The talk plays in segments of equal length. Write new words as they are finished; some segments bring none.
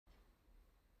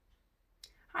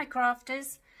Hi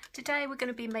crafters, today we're going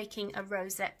to be making a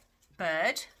rosette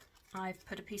bird. I've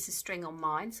put a piece of string on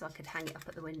mine so I could hang it up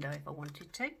at the window if I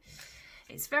wanted to.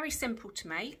 It's very simple to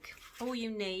make. All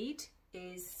you need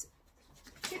is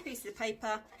 2 pieces of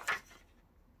paper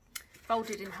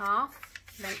folded in half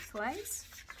lengthways.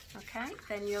 Okay,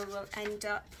 then you will end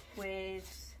up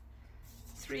with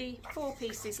 4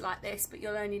 pieces like this, but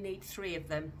you'll only need 3 of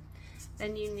them.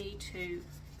 Then you need to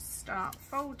start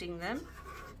folding them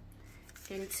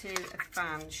into a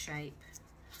fan shape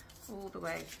all the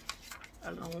way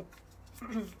along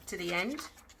to the end,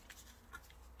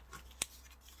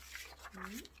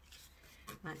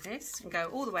 like this, and go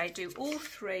all the way, do all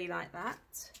 3 like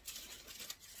that,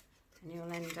 and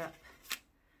you'll end up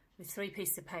with 3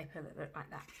 pieces of paper that look like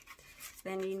that.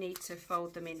 Then you need to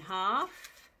fold them in half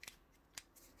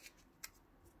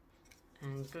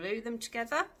and glue them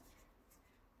together.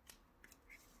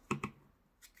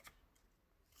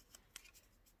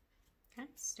 Okay,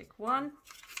 stick 1,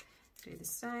 do the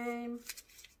same.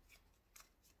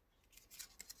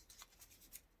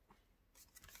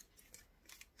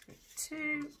 Stick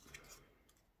 2.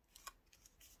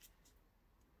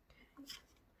 Okay.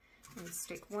 And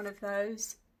stick 1 of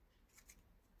those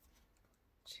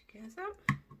together.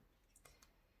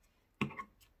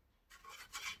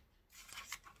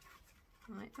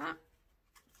 Like that.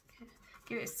 Okay.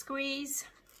 Give it a squeeze.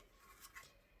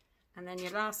 And then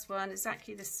your last one,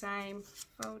 exactly the same,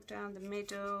 fold down the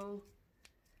middle,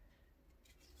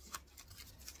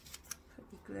 put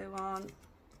your glue on,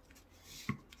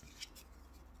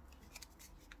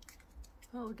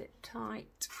 hold it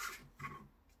tight.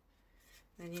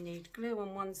 Then you need glue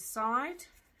on one side,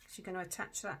 because you're going to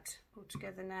attach that all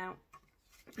together now.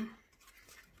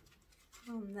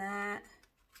 On there,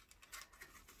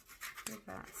 give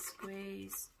that a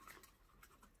squeeze.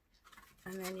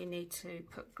 And then you need to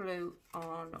put glue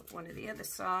on one of the other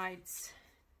sides.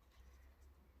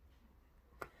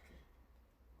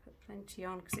 Put plenty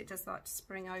on because it does like to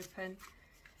spring open.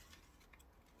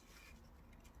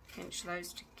 Pinch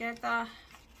those together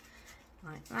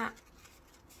like that.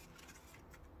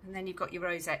 And then you've got your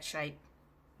rosette shape.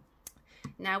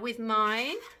 Now with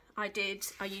mine, I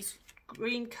used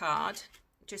green card,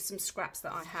 just some scraps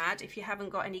that I had. If you haven't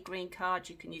got any green card,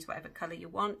 you can use whatever colour you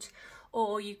want.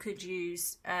 Or you could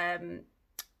use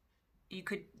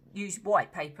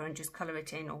white paper and just colour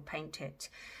it in or paint it.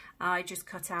 I just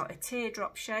cut out a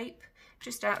teardrop shape,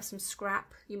 just out of some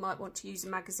scrap. You might want to use a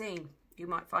magazine. You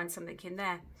might find something in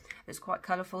there that's quite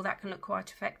colourful. That can look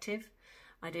quite effective.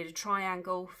 I did a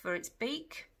triangle for its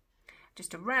beak,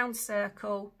 just a round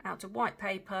circle out of white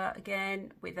paper,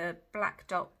 again with a black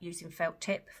dot using felt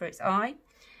tip for its eye.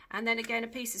 And then again a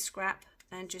piece of scrap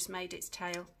and just made its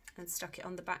tail and stuck it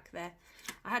on the back there.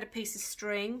 I had a piece of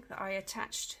string that I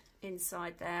attached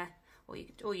inside there.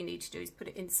 All you need to do is put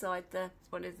it inside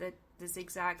one of the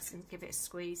zigzags and give it a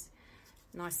squeeze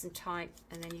nice and tight,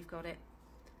 and then you've got it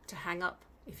to hang up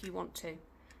if you want to.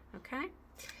 Okay,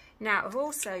 now I've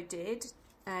also did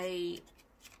a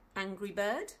angry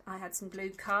bird. I had some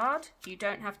blue card. You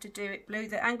don't have to do it blue.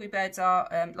 The angry birds are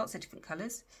lots of different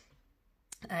colours.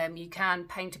 You can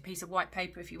paint a piece of white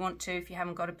paper if you want to, if you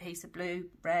haven't got a piece of blue,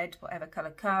 red, whatever colour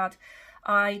card.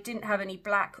 I didn't have any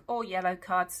black or yellow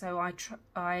cards, so I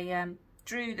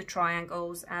drew the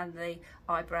triangles and the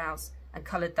eyebrows and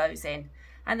coloured those in,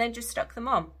 and then just stuck them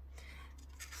on.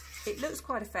 It looks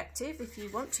quite effective if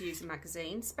you want to use a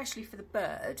magazine, especially for the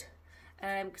bird,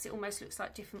 because it almost looks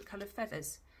like different coloured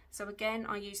feathers. So again,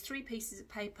 I used 3 pieces of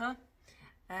paper,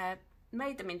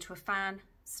 made them into a fan,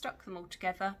 stuck them all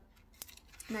together.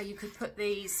 Now you could put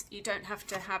these, you don't have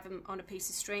to have them on a piece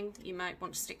of string, you might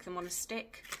want to stick them on a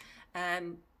stick.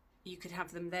 You could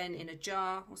have them then in a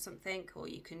jar or something, or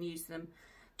you can use them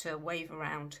to wave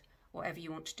around, whatever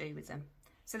you want to do with them.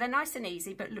 So they're nice and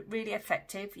easy, but look really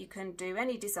effective. You can do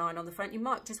any design on the front. You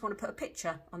might just want to put a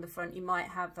picture on the front. You might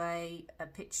have a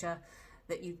picture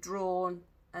that you've drawn,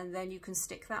 and then you can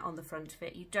stick that on the front of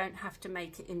it. You don't have to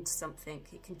make it into something.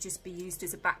 It can just be used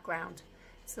as a background.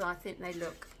 So I think they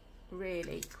look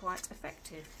really quite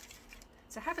effective.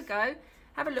 So have a go,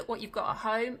 have a look what you've got at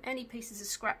home. Any pieces of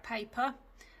scrap paper,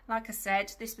 like I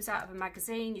said, this was out of a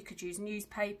magazine. You could use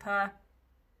newspaper.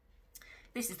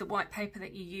 This is the white paper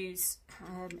that you use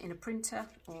in a printer,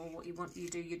 or what you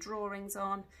do your drawings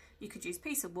on. You could use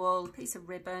piece of wool, piece of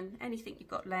ribbon, anything you've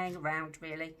got laying around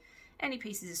really, any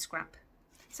pieces of scrap.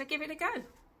 So give it a go.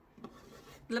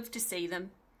 Love to see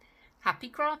them. Happy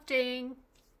crafting.